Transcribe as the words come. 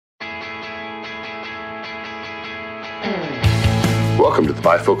Welcome to the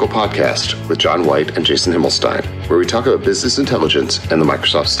Bifocal Podcast with John White and Jason Himmelstein, where we talk about business intelligence and the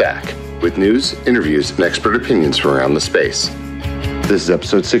Microsoft stack, with news, interviews, and expert opinions from around the space. This is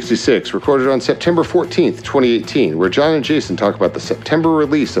episode 66, recorded on September 14th, 2018, where John and Jason talk about the September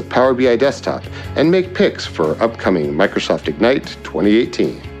release of Power BI Desktop and make picks for upcoming Microsoft Ignite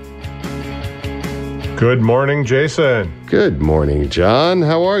 2018. Good morning, Jason. Good morning, John.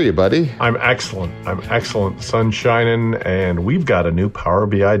 How are you, buddy? I'm excellent. Sun's shining, and we've got a new Power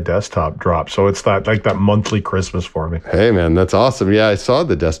BI desktop drop. So it's that monthly Christmas for me. Hey, man, that's awesome. Yeah, I saw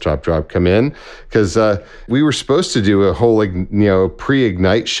the desktop drop come in because we were supposed to do a whole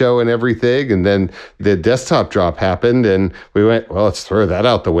pre-Ignite show and everything, and then the desktop drop happened, and we went, well, let's throw that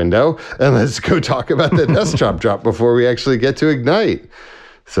out the window and let's go talk about the desktop drop before we actually get to Ignite.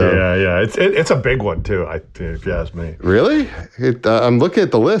 So, yeah, it's a big one too. If you ask me. Really? I'm looking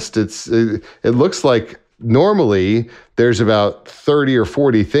at the list. It looks like normally there's about 30 or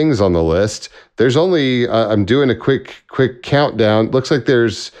 40 things on the list. There's only I'm doing a quick countdown. Looks like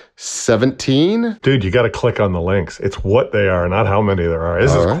there's 17. Dude, you got to click on the links. It's what they are, not how many there are.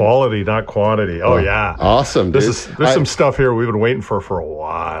 This is quality, not quantity. Oh, yeah. Awesome. There's some stuff here we've been waiting for a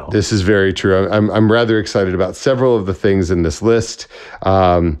while. This is very true. I'm rather excited about several of the things in this list.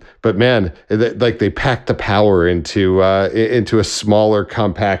 But man, they packed the power into a smaller,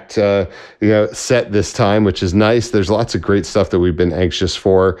 compact set this time, which is nice. There's lots of great stuff that we've been anxious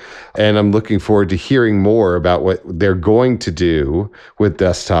for, and I'm looking forward to hearing more about what they're going to do with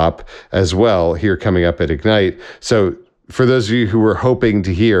desktop as well here coming up at Ignite. So for those of you who were hoping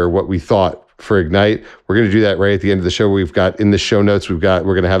to hear what we thought for Ignite, we're going to do that right at the end of the show. We've got in the show notes, we're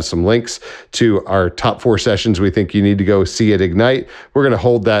going to have some links to our top 4 sessions we think you need to go see at Ignite. We're going to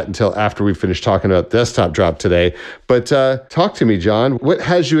hold that until after we finish talking about desktop drop today. But talk to me, John. What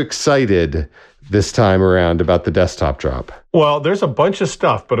has you excited this time around about the desktop drop? Well, there's a bunch of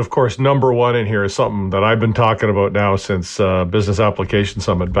stuff, but of course, number one in here is something that I've been talking about now since Business Application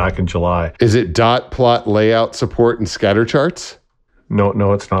Summit back in July. Is it dot plot layout support and scatter charts?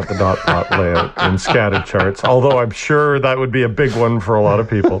 No, it's not the dot plot layout and scatter charts, although I'm sure that would be a big one for a lot of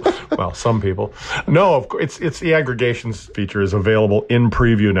people. Well, some people. No, of course, it's the aggregations feature is available in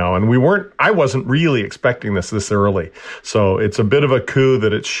preview now, and I wasn't really expecting this early. So it's a bit of a coup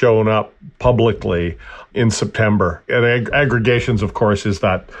that it's shown up publicly in September. And aggregations, of course, is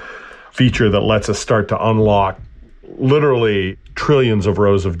that feature that lets us start to unlock literally trillions of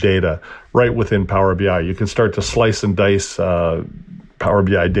rows of data right within Power BI. You can start to slice and dice Power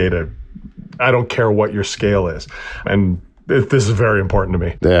BI data. I don't care what your scale is. And this is very important to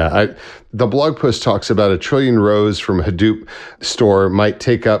me. Yeah, the blog post talks about 1 trillion rows from Hadoop store might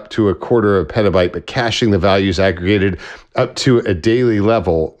take up to 1/4 petabyte, but caching the values aggregated up to a daily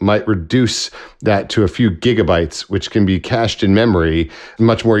level might reduce that to a few gigabytes, which can be cached in memory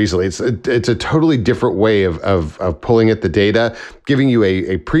much more easily. It's a totally different way of pulling at the data, giving you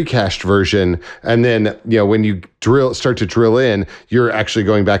a pre-cached version, and then when you start to drill in, you're actually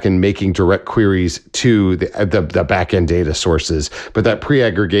going back and making direct queries to the back-end data sources. But that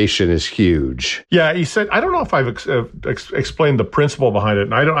pre-aggregation is huge. Yeah, he said, I don't know if I've explained the principle behind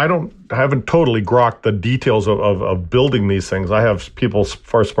it, and I haven't totally grokked the details of building these things. I have people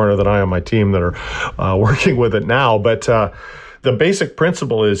far smarter than I on my team that are working with it now. But the basic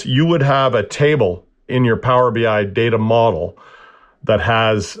principle is you would have a table in your Power BI data model that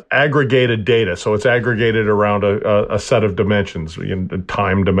has aggregated data. So it's aggregated around a set of dimensions,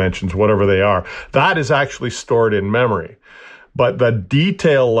 time dimensions, whatever they are. That is actually stored in memory. But the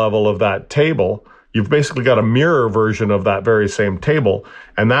detail level of that table, you've basically got a mirror version of that very same table,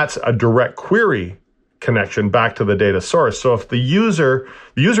 and that's a direct query connection back to the data source. So if the user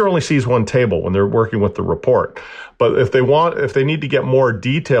only sees one table when they're working with the report, but if they need to get more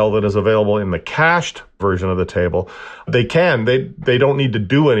detail that is available in the cached version of the table, they can. They don't need to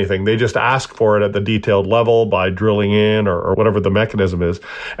do anything. They just ask for it at the detailed level by drilling in or whatever the mechanism is.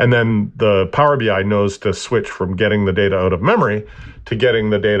 And then the Power BI knows to switch from getting the data out of memory to getting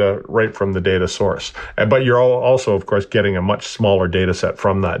the data right from the data source. But you're also, of course, getting a much smaller data set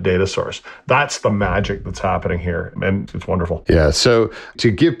from that data source. That's the magic that's happening here, and it's wonderful. Yeah, so to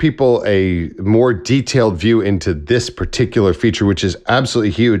give people a more detailed view into this particular feature, which is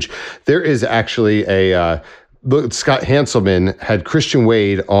absolutely huge, there is actually Scott Hanselman had Christian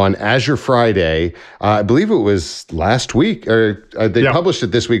Wade on Azure Friday. I believe it was last week, or they published it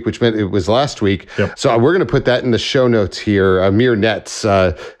this week, which meant it was last week. Yep. So we're going to put that in the show notes here. Amir Nets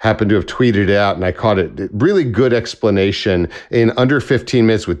happened to have tweeted it out, and I caught it. Really good explanation in under 15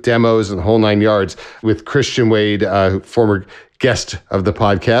 minutes with demos and the whole 9 yards with Christian Wade, former guest of the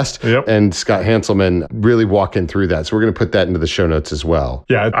podcast, and Scott Hanselman really walking through that. So we're going to put that into the show notes as well.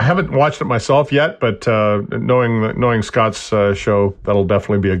 Yeah, I haven't watched it myself yet, but knowing Scott's show, that'll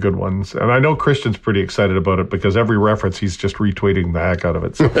definitely be a good one. And I know Christian's pretty excited about it because every reference, he's just retweeting the heck out of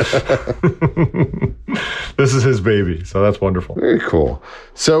it. So. This is his baby, so that's wonderful. Very cool.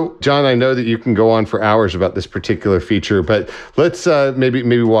 So, John, I know that you can go on for hours about this particular feature, but let's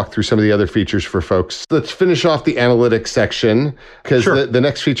maybe walk through some of the other features for folks. Let's finish off the analytics section, because the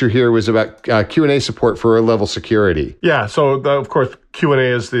next feature here was about Q&A support for row-level security. Yeah, so of course,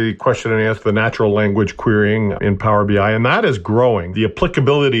 Q&A is the question and answer, the natural language querying in Power BI, and that is growing. The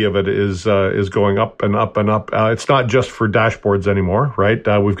applicability of it is going up and up and up. It's not just for dashboards anymore, right?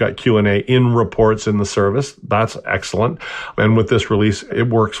 We've got Q&A in reports in the service. That's excellent. And with this release, it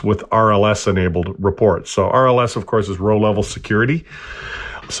works with RLS-enabled reports. So RLS, of course, is row-level security.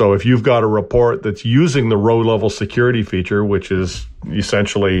 So if you've got a report that's using the row-level security feature, which is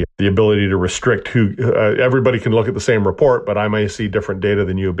essentially the ability to restrict who everybody can look at the same report, but I may see different data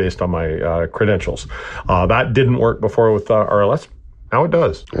than you based on my credentials. That didn't work before with RLS. Now it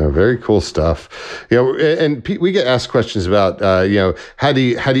does. Yeah, very cool stuff. And we get asked questions about, how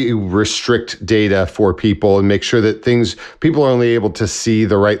do you restrict data for people and make sure that people are only able to see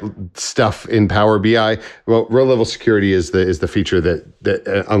the right stuff in Power BI? Well, row-level security is the feature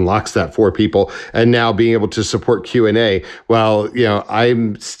that unlocks that for people. And now being able to support Q&A. Well,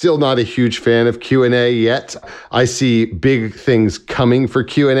 I'm still not a huge fan of Q&A yet. I see big things coming for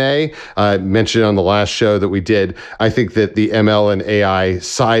Q&A. Mentioned on the last show that we did. I think that the ML and AI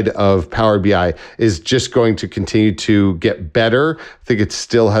side of Power BI is just going to continue to get better. I think it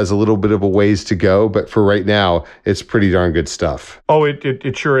still has a little bit of a ways to go, but for right now, it's pretty darn good stuff. Oh,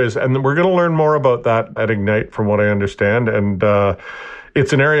 it sure is. And we're going to learn more about that at Ignite, from what I understand. And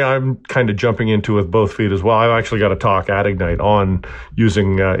it's an area I'm kind of jumping into with both feet as well. I've actually got a talk at Ignite on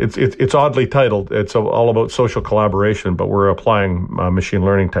using, it's oddly titled. It's all about social collaboration, but we're applying machine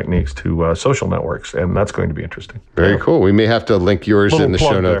learning techniques to social networks, and that's going to be interesting. Very cool. We may have to link yours in the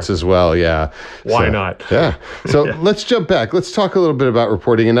show notes as well. Yeah. Why not? Yeah. So let's jump back. Let's talk a little bit about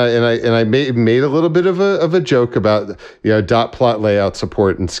reporting. And I made a little bit of a joke about, dot plot layout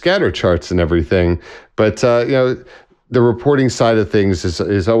support and scatter charts and everything. But, the reporting side of things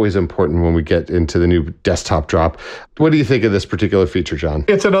is always important when we get into the new desktop drop. What do you think of this particular feature, John?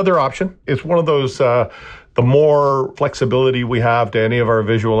 It's another option. It's one of those, the more flexibility we have to any of our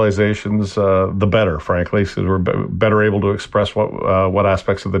visualizations, the better, frankly, so we're better able to express what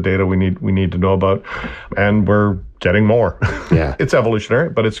aspects of the data we need to know about, and we're getting more. Yeah. It's evolutionary,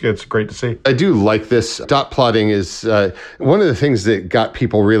 but it's great to see. I do like this. Dot plotting is one of the things that got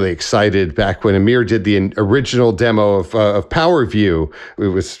people really excited back when Amir did the original demo of Power View. It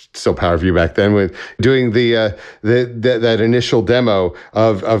was still Power View back then, with doing that initial demo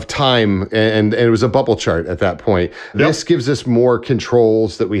of time, and it was a bubble chart at that point. Yep. This gives us more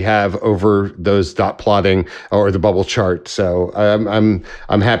controls that we have over those dot plotting or the bubble chart. So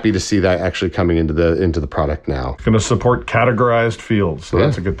I'm happy to see that actually coming into the product now. Going to support categorized fields, so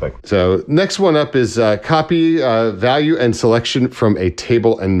that's a good thing. So next one up is copy value and selection from a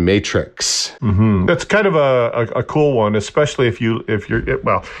table and matrix. Mm-hmm. That's kind of a cool one, especially if you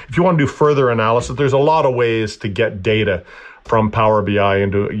want to do further analysis. There's a lot of ways to get data from Power BI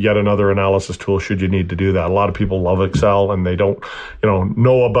into yet another analysis tool should you need to do that. A lot of people love Excel and they don't,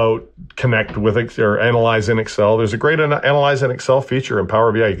 know about connect with or analyze in Excel. There's a great analyze in Excel feature in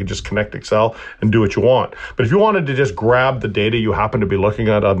Power BI. You can just connect Excel and do what you want. But if you wanted to just grab the data you happen to be looking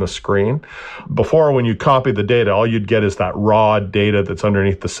at on the screen, before when you copy the data, all you'd get is that raw data that's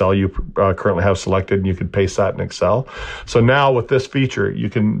underneath the cell you currently have selected, and you can paste that in Excel. So now with this feature, you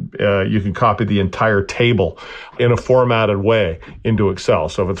can copy the entire table in a formatted way into Excel.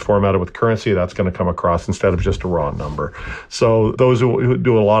 So if it's formatted with currency, that's going to come across instead of just a raw number. So those who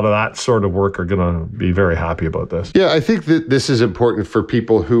do a lot of that sort of work are going to be very happy about this. Yeah, I think that this is important for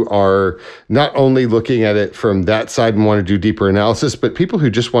people who are not only looking at it from that side and want to do deeper analysis, but people who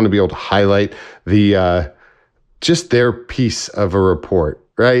just want to be able to highlight the just their piece of a report.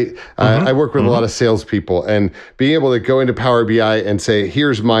 Right. Mm-hmm. I work with a lot of salespeople, and being able to go into Power BI and say,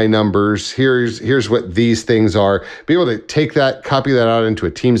 here's my numbers, here's what these things are, be able to take that, copy that out into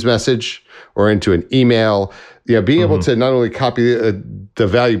a Teams message or into an email, being able to not only copy the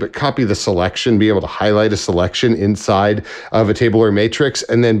value, but copy the selection, be able to highlight a selection inside of a table or matrix,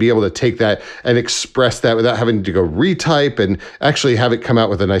 and then be able to take that and express that without having to go retype and actually have it come out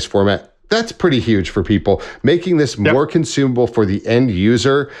with a nice format. That's pretty huge for people. Making this more consumable for the end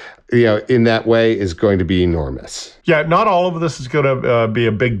user in that way is going to be enormous. Yeah, not all of this is going to be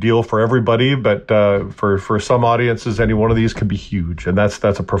a big deal for everybody, but for some audiences, any one of these can be huge, and that's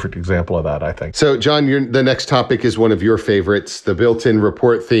a perfect example of that, I think. So, John, the next topic is one of your favorites: the built-in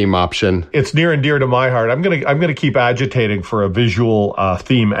report theme option. It's near and dear to my heart. I'm gonna keep agitating for a visual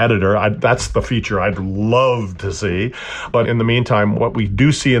theme editor. That's the feature I'd love to see, but in the meantime, what we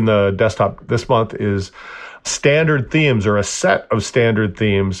do see in the desktop this month is standard themes, or a set of standard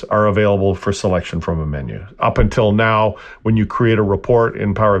themes, are available for selection from a menu. Up until now, when you create a report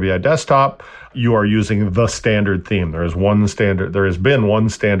in Power BI Desktop, you are using the standard theme. There has been one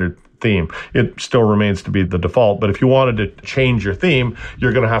standard theme. It still remains to be the default, but if you wanted to change your theme,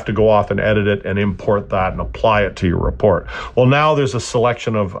 you're going to have to go off and edit it and import that and apply it to your report. Well, now there's a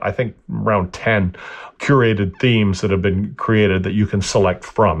selection of, I think, around 10 curated themes that have been created that you can select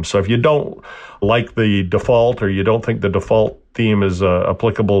from. So if you don't like the default, or you don't think the default theme is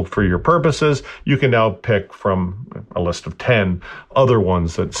applicable for your purposes, you can now pick from a list of 10 other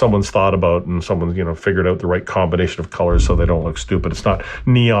ones that someone's thought about, and someone's figured out the right combination of colors so they don't look stupid. It's not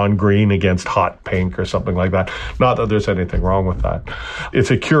neon green against hot pink or something like that. Not that there's anything wrong with that. It's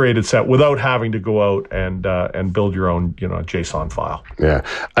a curated set without having to go out and build your own JSON file. Yeah,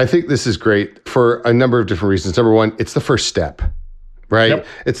 I think this is great for a number of different reasons. Number one, it's the first step. Right? Yep.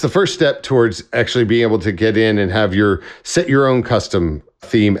 It's the first step towards actually being able to get in and have set your own custom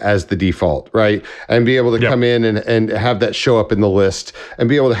theme as the default, right? And be able to come in and have that show up in the list and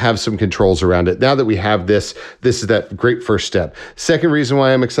be able to have some controls around it. Now that we have this is that great first step. Second reason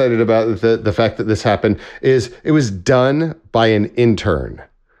why I'm excited about the fact that this happened is it was done by an intern.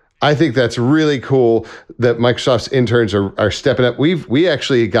 I think that's really cool that Microsoft's interns are stepping up. We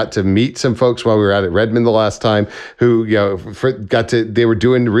actually got to meet some folks while we were out at Redmond the last time who, they were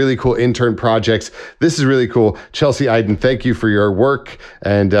doing really cool intern projects. This is really cool. Chelsea Iden, thank you for your work,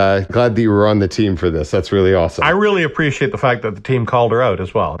 and glad that you were on the team for this. That's really awesome. I really appreciate the fact that the team called her out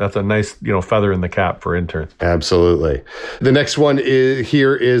as well. That's a nice, feather in the cap for interns. Absolutely. The next one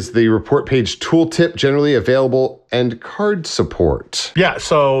is the report page tooltip, generally available, and card support. Yeah,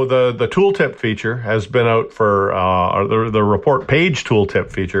 so the tooltip feature has been out for, the report page tooltip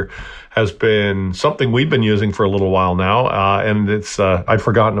feature has been something we've been using for a little while now, and it's I'd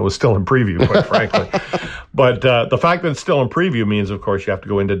forgotten it was still in preview, quite frankly. But the fact that it's still in preview means, of course, you have to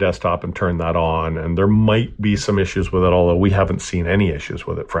go into desktop and turn that on, and there might be some issues with it, although we haven't seen any issues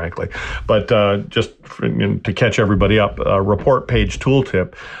with it, frankly. But just to catch everybody up, report page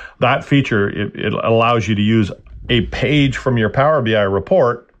tooltip, that feature, it allows you to use a page from your Power BI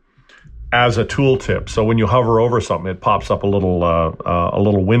report as a tooltip. So when you hover over something, it pops up a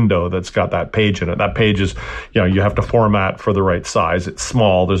little window that's got that page in it. That page is, you have to format for the right size. It's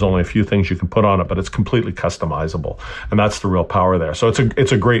small. There's only a few things you can put on it, but it's completely customizable. And that's the real power there. So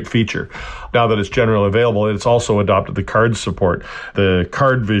it's a great feature. Now that it's generally available, it's also adopted the card support. The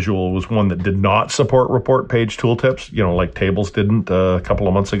card visual was one that did not support report page tooltips, like tables didn't a couple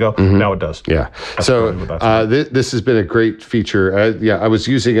of months ago. Mm-hmm. Now it does. Yeah. So this has been a great feature. I was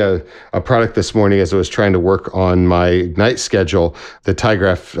using a product this morning as I was trying to work on my Ignite schedule. The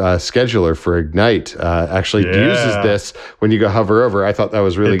tyGraph scheduler for Ignite actually uses this when you go hover over. I thought that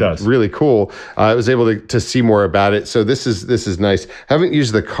was really cool. I was able to see more about it. So this is nice. Haven't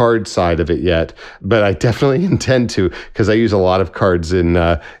used the card side of it yet, but I definitely intend to, because I use a lot of cards in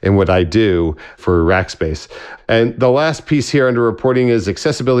what I do for Rackspace. And the last piece here under reporting is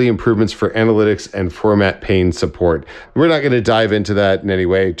accessibility improvements for analytics and format pane support. We're not going to dive into that in any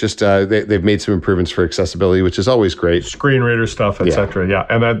way. Just they've made some improvements for accessibility, which is always great. Screen reader stuff, etc. Yeah,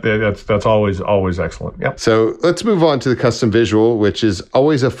 and that's always excellent. Yeah. So let's move on to the custom visual, which is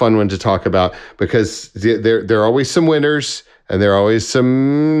always a fun one to talk about because there are always some winners. And there are always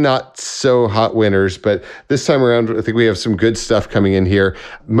some not so hot winners, but this time around, I think we have some good stuff coming in here,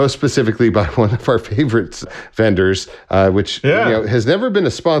 most specifically by one of our favorite vendors, which has never been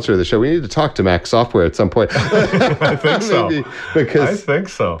a sponsor of the show. We need to talk to Mac Software at some point. I think so. Because I think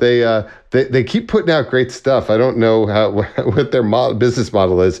so. They keep putting out great stuff. I don't know what their business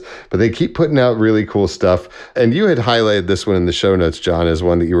model is, but they keep putting out really cool stuff. And you had highlighted this one in the show notes, John, as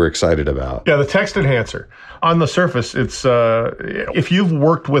one that you were excited about. Yeah, the text enhancer. On the surface, it's if you've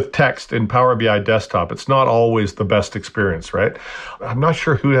worked with text in Power BI Desktop, it's not always the best experience, right? I'm not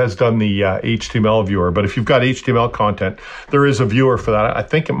sure who has done the HTML viewer, but if you've got HTML content, there is a viewer for that. I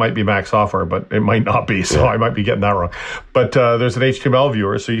think it might be Mac Software, but it might not be, so I might be getting that wrong. But there's an HTML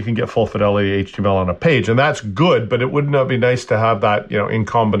viewer, so you can get full fidelity fidelity HTML on a page. And that's good, but it wouldn't be nice to have that, in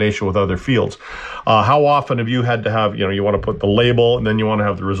combination with other fields. How often have you had to have, you want to put the label and then you want to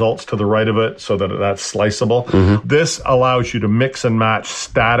have the results to the right of it so that that's sliceable? Mm-hmm. This allows you to mix and match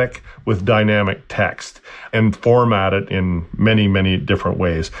static with dynamic text and format it in many, many different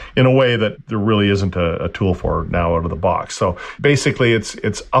ways in a way that there really isn't a tool for now out of the box. So basically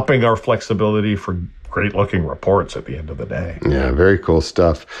it's upping our flexibility for great looking reports at the end of the day. Yeah, very cool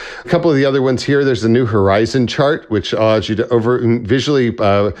stuff. A couple of the other ones here, there's the new horizon chart, which allows you to visually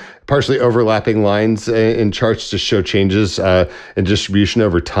partially overlapping lines in charts to show changes in distribution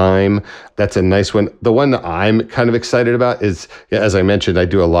over time. That's a nice one. The one that I'm kind of excited about is, as I mentioned, I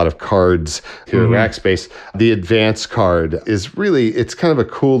do a lot of cards here at Rackspace. The advanced card is really, it's kind of a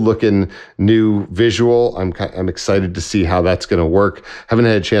cool looking new visual. I'm excited to see how that's going to work. Haven't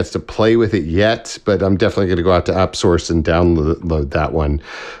had a chance to play with it yet, but I'm definitely going to go out to AppSource and download that one.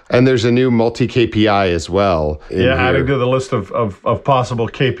 And there's a new multi-KPI as well. Adding to the list of possible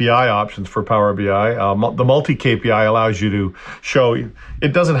KPI options for Power BI. The multi-KPI allows you to show,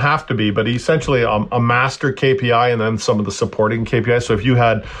 it doesn't have to be, but essentially a master KPI and then some of the supporting KPIs. So if you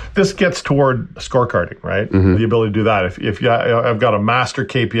had, this gets toward scorecarding, right? Mm-hmm. The ability to do that. If I've got a master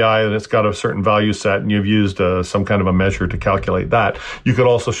KPI and it's got a certain value set and you've used some kind of a measure to calculate that, you could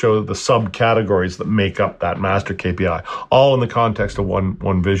also show the subcategories that make up that master KPI, all in the context of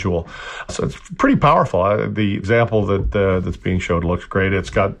one visual. So it's pretty powerful. The example that's being showed looks great. It's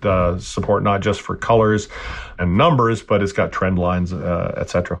got support not just for colors and numbers, but it's got trend lines,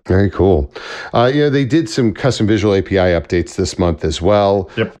 etc. Very cool. They did some custom visual API updates this month as well.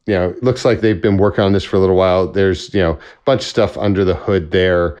 Yep. It looks like they've been working on this for a little while. There's, a bunch of stuff under the hood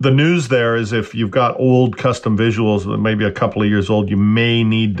there. The news there is if you've got old custom visuals that may be a couple of years old, you may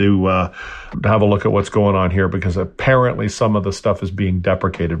need to have a look at what's going on here because apparently some of the stuff is being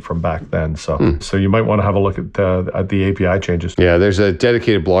deprecated from back then. So you might want to have a look at the API changes. Yeah, there's a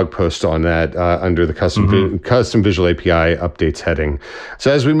dedicated blog post on that under the custom visual API updates heading.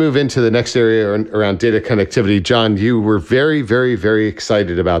 So as we move into the next area around data connectivity, John, you were very, very, very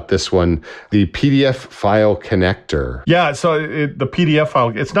excited about this one, the PDF file connector. Yeah, so the PDF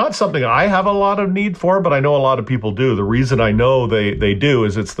file, it's not something I have a lot of need for, but I know a lot of people do. The reason I know they do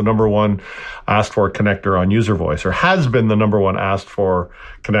is it's the number one asked for connector on User Voice, or has been the number one asked for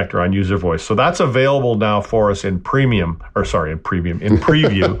connector on User Voice. So that's available now for us in preview.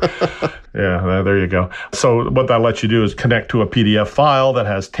 Yeah, there you go. So what that lets you do is connect to a PDF file that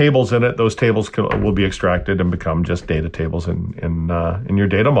has tables in it. Those tables will be extracted and become just data tables in your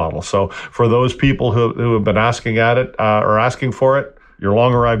data model. So for those people who have been asking for it, your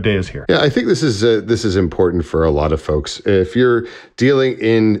long-arrived day is here. Yeah, I think this is important for a lot of folks. If you're dealing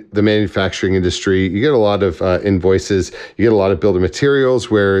in the manufacturing industry, you get a lot of invoices, you get a lot of bill of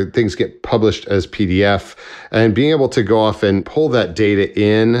materials where things get published as PDF, and being able to go off and pull that data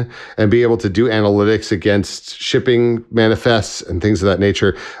in and be able to do analytics against shipping manifests and things of that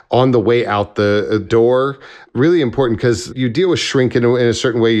nature on the way out the door, really important because you deal with shrink in a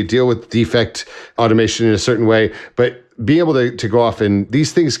certain way, you deal with defect automation in a certain way, but being able to go off and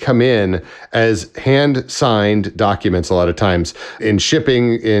these things come in as hand-signed documents a lot of times in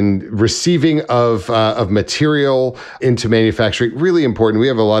shipping, in receiving of material into manufacturing, really important. We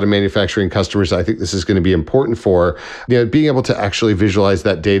have a lot of manufacturing customers. I think this is going to be important for being able to actually visualize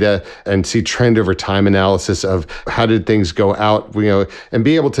that data and see trend over time analysis of how did things go out, and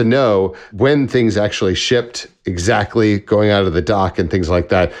be able to know when things actually shipped exactly going out of the dock and things like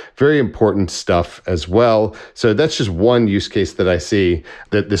that. Very important stuff as well. So that's just one use case that I see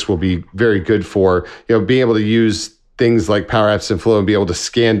that this will be very good for, being able to use things like Power Apps and Flow and be able to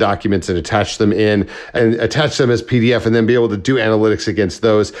scan documents and attach them as PDF and then be able to do analytics against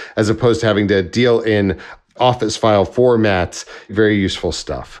those as opposed to having to deal in Office file formats. Very useful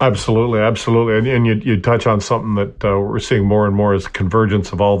stuff. Absolutely. And you touch on something that we're seeing more and more is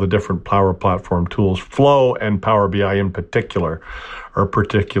convergence of all the different Power Platform tools. Flow and Power BI in particular are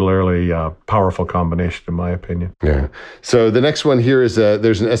particularly powerful combination, in my opinion. Yeah. So the next one here is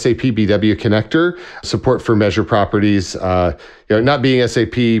there's an SAP BW connector, support for measure properties. Not being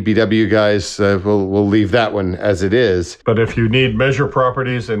SAP BW guys, we'll leave that one as it is. But if you need measure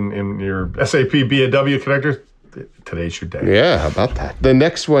properties in your SAP BW connector, today's your day. Yeah, how about that? The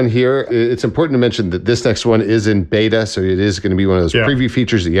next one here, it's important to mention that this next one is in beta, so it is going to be one of those preview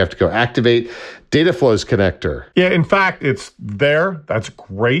features that you have to go activate. Data Flows connector. Yeah, in fact, it's there. That's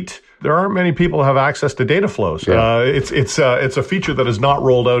great. there aren't many people who have access to data flows. Yeah. It's a feature that is not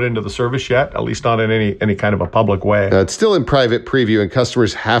rolled out into the service yet, at least not in any kind of a public way. It's still in private preview, and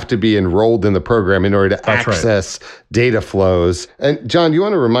customers have to be enrolled in the program in order to access data flows. And John, you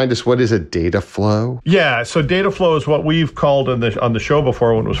want to remind us, what is a data flow? Yeah, so data flow is what we've called on the show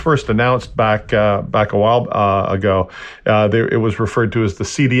before when it was first announced back a while ago. It was referred to as the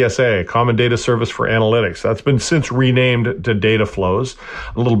CDSA, Common Data Service for Analytics. That's been since renamed to data flows.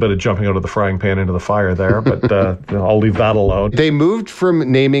 A little bit of jumping out of the frying pan into the fire there, but I'll leave that alone. They moved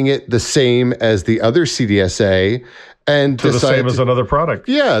from naming it the same as the other CDSA and to the same as another product.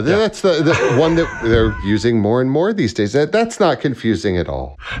 Yeah, that's the one that they're using more and more these days. That's not confusing at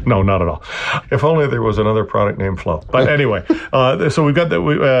all. No, not at all. If only there was another product named Flow. But anyway, so we've got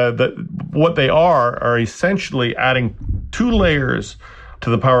what they are essentially adding 2 layers to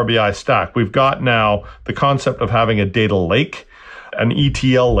the Power BI stack. We've got now the concept of having a data lake, an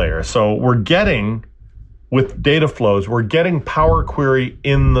ETL layer. So with data flows, we're getting Power Query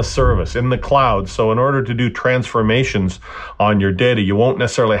in the service, in the cloud. So in order to do transformations on your data, you won't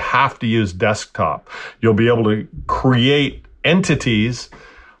necessarily have to use desktop. You'll be able to create entities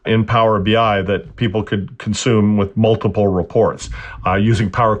in Power BI that people could consume with multiple reports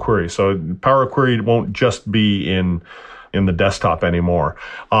using Power Query. So Power Query won't just be in the desktop anymore.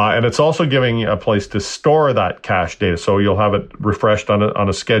 And it's also giving a place to store that cache data. So you'll have it refreshed on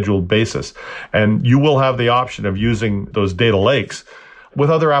a scheduled basis. And you will have the option of using those data lakes with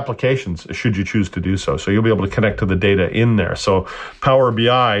other applications, should you choose to do so. So you'll be able to connect to the data in there. So Power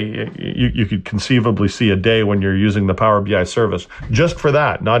BI, you could conceivably see a day when you're using the Power BI service just for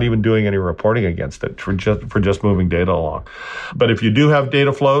that, not even doing any reporting against it, for just moving data along. But if you do have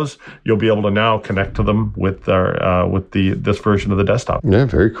data flows, you'll be able to now connect to them with this version of the desktop. Yeah,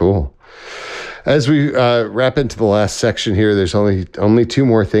 very cool. As we wrap into the last section here, there's only 2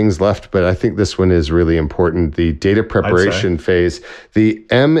 more things left, but I think this one is really important. The data preparation phase, the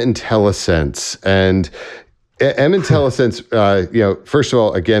M-IntelliSense. And M-IntelliSense, first of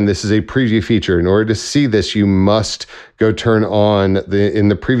all, again, this is a preview feature. In order to see this, you must go turn on in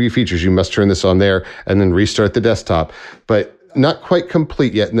the preview features, you must turn this on there and then restart the desktop. But not quite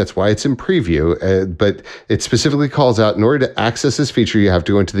complete yet, and that's why it's in preview. But it specifically calls out, in order to access this feature, you have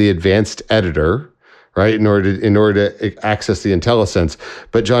to go into the advanced editor, right? In order to access the IntelliSense.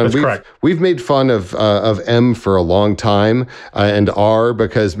 But John, we've made fun of M for a long time and R,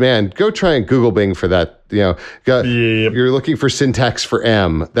 because man, go try and Google Bing for that. You're looking for syntax for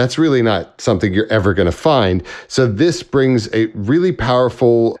M. That's really not something you're ever going to find. So this brings a really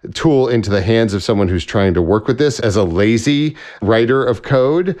powerful tool into the hands of someone who's trying to work with this as a lazy writer of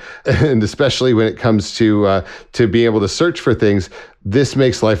code, and especially when it comes to being able to search for things. This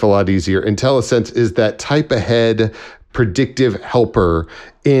makes life a lot easier. IntelliSense is that type ahead predictive helper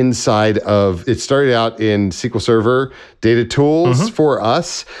inside of, it started out in SQL Server data tools for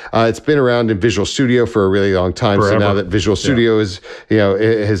us. It's been around in Visual Studio for a really long time. Forever. So now that Visual Studio is,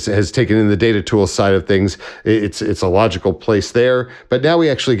 has taken in the data tools side of things, it's a logical place there. But now we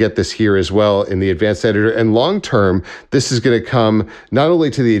actually get this here as well in the advanced editor. And long term, this is going to come not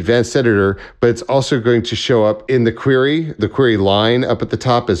only to the advanced editor, but it's also going to show up in the query line up at the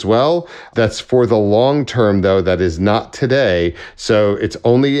top as well. That's for the long term, though. That is not today. So it's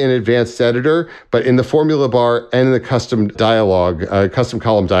only in advanced editor, but in the formula bar and in the custom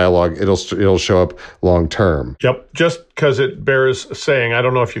column dialog, it'll show up long term. Yep. Just because it bears saying, I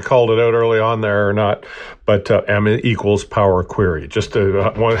don't know if you called it out early on there or not, but M equals Power Query, just to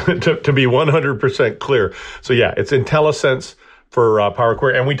be 100% clear. So yeah, it's IntelliSense for Power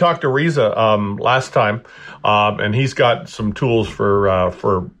Query. And we talked to Riza last time, and he's got some tools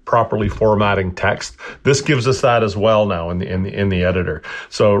for properly formatting text. This gives us that as well now in the editor.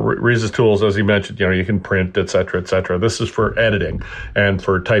 So Riza's tools, as he mentioned, you can print, et cetera, et cetera. This is for editing and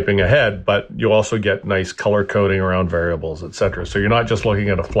for typing ahead, but you also get nice color coding around variables, et cetera. So you're not just looking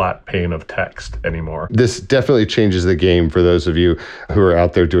at a flat pane of text anymore. This definitely changes the game for those of you who are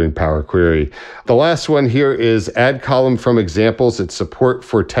out there doing Power Query. The last one here is add column from examples. It's support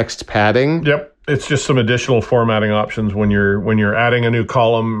for text padding. Yep. It's just some additional formatting options when you're adding a new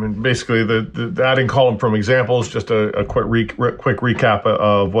column. And basically, the adding column from examples, just a quick recap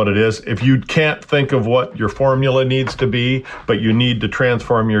of what it is. If you can't think of what your formula needs to be, but you need to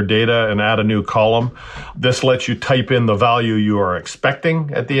transform your data and add a new column, this lets you type in the value you are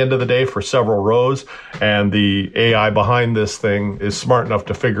expecting at the end of the day for several rows. And the AI behind this thing is smart enough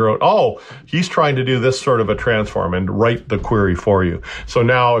to figure out, oh, he's trying to do this sort of a transform and write the query for you. So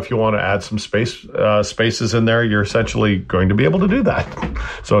now if you want to add some space spaces in there, you're essentially going to be able to do that.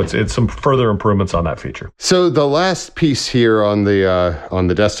 So it's some further improvements on that feature. So the last piece here on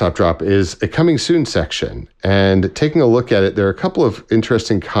the desktop drop is a coming soon section. And taking a look at it, there are a couple of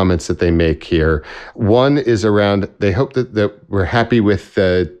interesting comments that they make here. One is around, they hope that we're happy with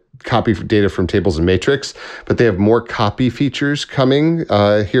the copy data from tables and matrix, but they have more copy features coming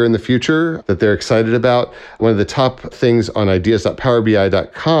here in the future that they're excited about. One of the top things on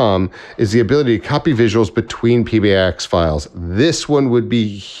ideas.powerbi.com is the ability to copy visuals between PBIX files. This one would be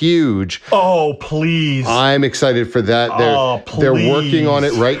huge. Oh, please. I'm excited for that. They're working on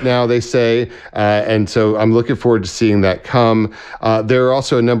it right now, they say, and so I'm looking forward to seeing that come. There are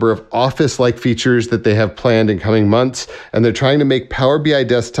also a number of Office-like features that they have planned in coming months, and they're trying to make Power BI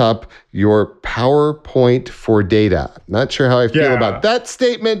Desktop your PowerPoint for data. Not sure how I feel about that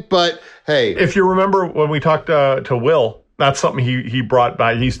statement, but hey. If you remember when we talked to Will, that's something he brought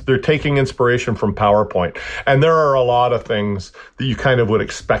back. They're taking inspiration from PowerPoint. And there are a lot of things that you kind of would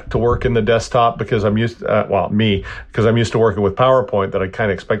expect to work in the desktop because I'm used because I'm used to working with PowerPoint that I kind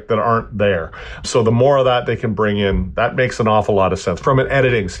of expect that aren't there. So the more of that they can bring in, that makes an awful lot of sense from an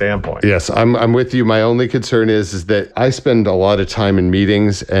editing standpoint. Yes, I'm with you. My only concern is that I spend a lot of time in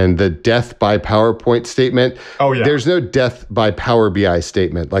meetings, and the death by PowerPoint statement, there's no death by Power BI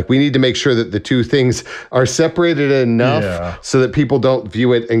statement. Like, we need to make sure that the two things are separated enough so that people don't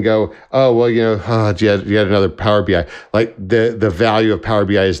view it and go, oh, well, you had another Power BI. Like, the value of Power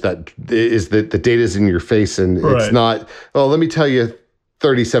BI is that the data is in your face, and it's not, well, let me tell you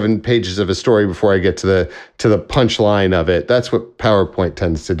 37 pages of a story before I get to the punchline of it. That's what PowerPoint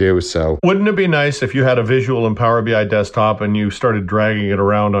tends to do. So wouldn't it be nice if you had a visual in Power BI Desktop and you started dragging it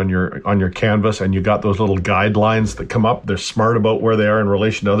around on your canvas and you got those little guidelines that come up? They're smart about where they are in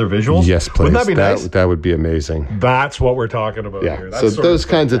relation to other visuals. Yes, please. Wouldn't that be nice? That would be amazing. That's what we're talking about here. So those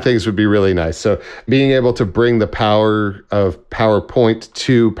kinds of things would be really nice. So being able to bring the power of PowerPoint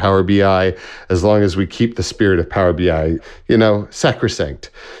to Power BI, as long as we keep the spirit of Power BI, sacrosanct.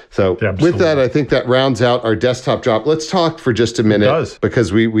 So with that, I think that rounds out our desktop drop. Let's talk for just a minute,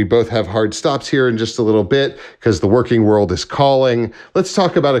 because we both have hard stops here in just a little bit because the working world is calling. Let's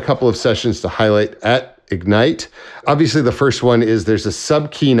talk about a couple of sessions to highlight at Ignite. Obviously, the first one is there's a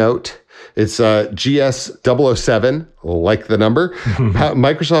sub keynote. It's GS007, like the number,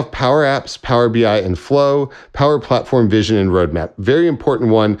 Microsoft Power Apps, Power BI, and Flow, Power Platform Vision and Roadmap. Very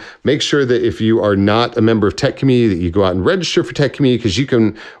important one. Make sure that if you are not a member of Tech Community, that you go out and register for Tech Community, because you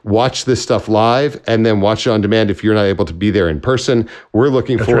can watch this stuff live and then watch it on demand if you're not able to be there in person. We're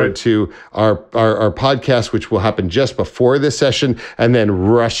looking forward to our podcast, which will happen just before this session, and then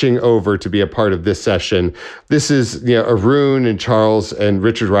rushing over to be a part of this session. This is Arun and Charles and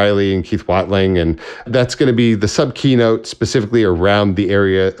Richard Riley and Keith Watling, and that's going to be the sub keynote specifically around the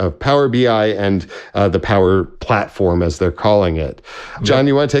area of Power BI and the Power Platform, as they're calling it. John,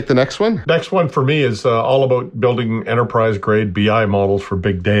 you want to take the next one? Next one for me is all about building enterprise-grade BI models for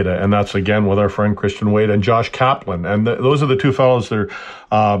big data, and that's, again, with our friend Christian Wade and Josh Kaplan. And those are the two fellows that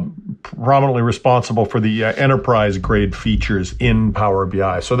are prominently responsible for the enterprise-grade features in Power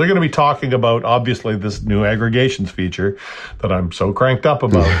BI. So they're going to be talking about, obviously, this new aggregations feature that I'm so cranked up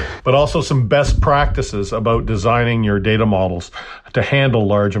about, but also some best practices about designing your data models to handle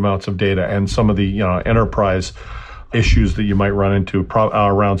large amounts of data and some of the enterprise issues that you might run into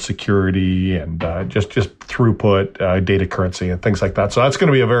around security and just throughput, data currency, and things like that. So that's going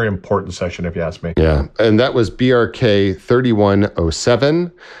to be a very important session, if you ask me. Yeah, and that was BRK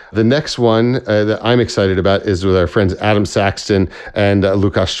 3107. The next one that I'm excited about is with our friends Adam Saxton and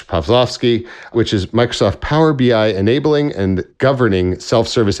Lukasz Pawlowski, which is Microsoft Power BI enabling and governing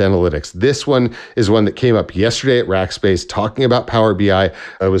self-service analytics. This one is one that came up yesterday at Rackspace talking about Power BI.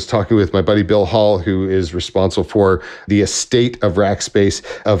 I was talking with my buddy Bill Hall, who is responsible for the estate of Rackspace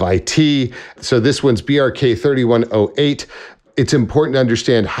of IT. So this one's BRK 3108. It's important to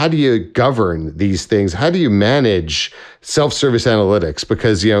understand, how do you govern these things? How do you manage self-service analytics?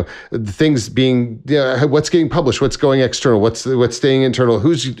 Because, the things being, what's getting published, what's going external, what's staying internal,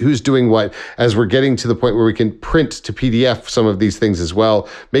 who's doing what, as we're getting to the point where we can print to PDF some of these things as well,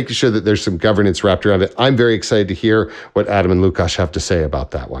 making sure that there's some governance wrapped around it. I'm very excited to hear what Adam and Lukasz have to say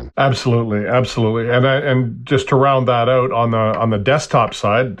about that one. Absolutely. And just to round that out on the desktop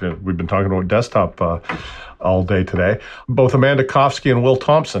side, we've been talking about desktop all day today. Both Amanda Kofsky and Will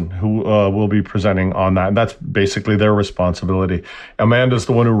Thompson, who will be presenting on that. And that's basically their responsibility. Amanda's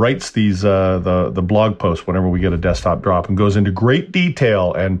the one who writes these the blog posts whenever we get a desktop drop and goes into great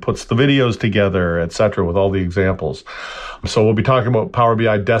detail and puts the videos together, et cetera, with all the examples. So we'll be talking about Power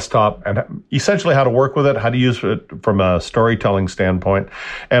BI Desktop and essentially how to work with it, how to use it from a storytelling standpoint.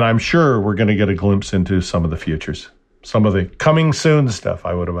 And I'm sure we're going to get a glimpse into some of the futures. Some of the coming soon stuff,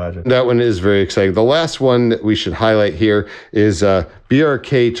 I would imagine. That one is very exciting. The last one that we should highlight here is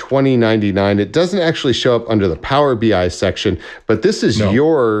BRK 2099. It doesn't actually show up under the Power BI section, but this is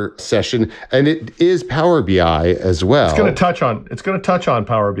your session, and it is Power BI as well. It's going to touch on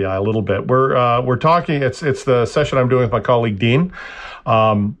Power BI a little bit. We're talking. It's the session I'm doing with my colleague Dean.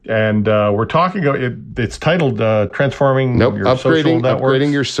 We're talking. It's titled "Transforming Your Social Networks."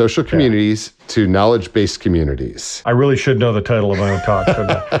 Upgrading your social communities to knowledge-based communities. I really should know the title of my own talk,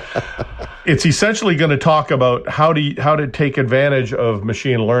 shouldn't I? It's essentially going to talk about how to take advantage of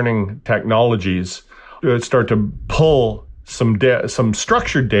machine learning technologies to start to pull some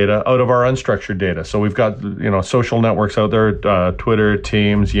structured data out of our unstructured data. So we've got social networks out there, Twitter,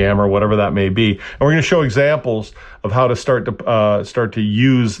 Teams, Yammer, whatever that may be, and we're going to show examples of how to start to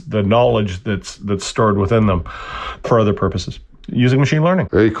use the knowledge that's stored within them for other purposes, using machine learning.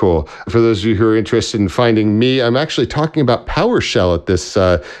 Very cool. For those of you who are interested in finding me, I'm actually talking about PowerShell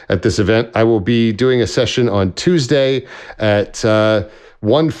at this event. I will be doing a session on Tuesday at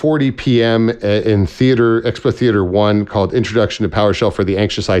 1:40 p.m. in Expo Theater 1 called Introduction to PowerShell for the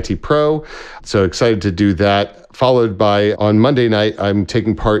Anxious IT Pro. So excited to do that. Followed by, on Monday night, I'm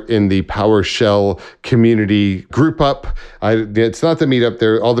taking part in the PowerShell community group up. It's not the meetup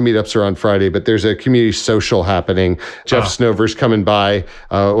there. All the meetups are on Friday, but there's a community social happening. Jeff Snover's coming by,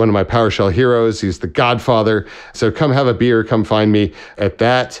 one of my PowerShell heroes. He's the godfather. So come have a beer, come find me at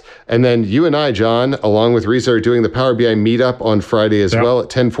that. And then you and I, John, along with Reza, are doing the Power BI meetup on Friday as well at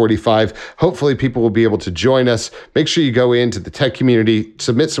 10:45. Hopefully people will be able to join us. Make sure you go into the tech community,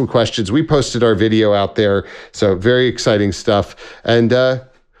 submit some questions. We posted our video out there. So very exciting stuff. And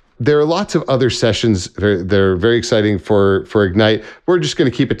there are lots of other sessions. They're very exciting for Ignite. We're just going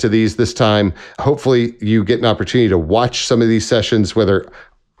to keep it to these this time. Hopefully you get an opportunity to watch some of these sessions, whether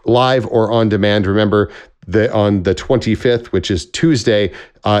live or on demand. Remember, on the 25th, which is Tuesday,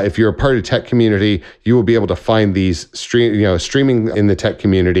 if you're a part of tech community, you will be able to find these streaming in the tech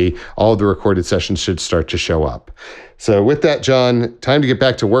community. All the recorded sessions should start to show up. So with that, John, time to get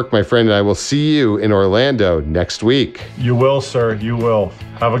back to work, my friend, and I will see you in Orlando next week. You will, sir. You will.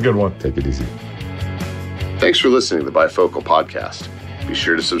 Have a good one. Take it easy. Thanks for listening to the Bifocal Podcast. Be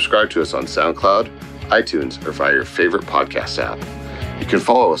sure to subscribe to us on SoundCloud, iTunes, or via your favorite podcast app. You can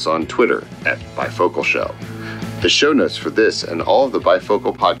follow us on Twitter at Bifocal Show. The show notes for this and all of the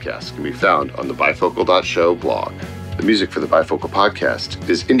Bifocal podcasts can be found on the bifocal.show blog. The music for the Bifocal Podcast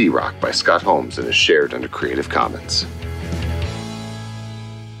is Indie Rock by Scott Holmes and is shared under Creative Commons.